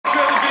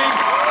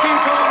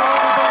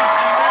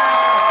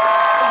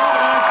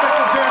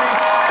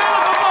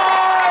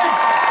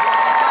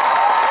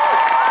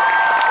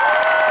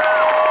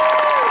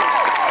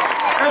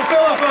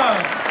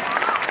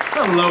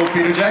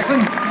Peter Jackson.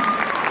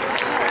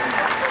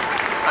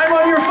 I'm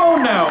on your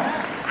phone now.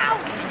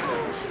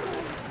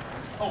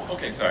 Oh,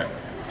 okay, sorry.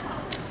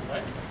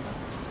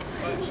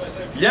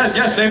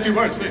 Yes, say a few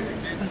words, please.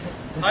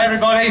 Hi,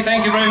 everybody.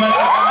 Thank you very much for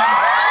coming.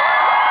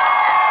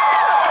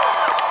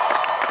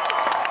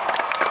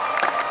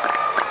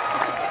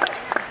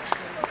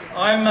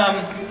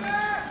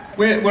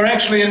 We're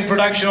actually in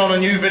production on a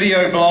new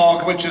video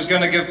blog, which is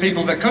going to give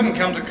people that couldn't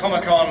come to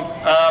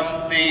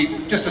Comic-Con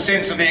just a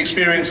sense of the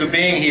experience of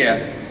being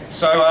here.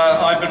 So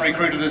I've been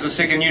recruited as a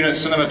second unit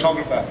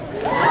cinematographer.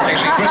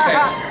 Actually, Chris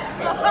has.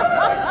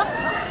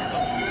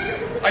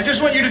 I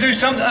just want you to do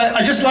something.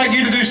 I'd just like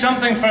you to do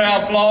something for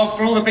our blog,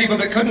 for all the people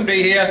that couldn't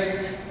be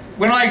here.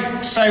 When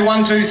I say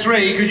 1, 2,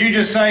 3, could you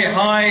just say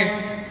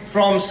hi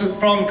from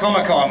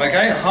Comic-Con?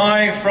 Okay,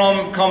 hi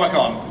from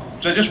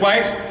Comic-Con. So just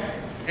wait.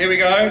 Here we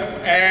go,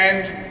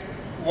 and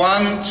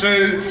 1,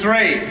 2,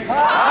 3.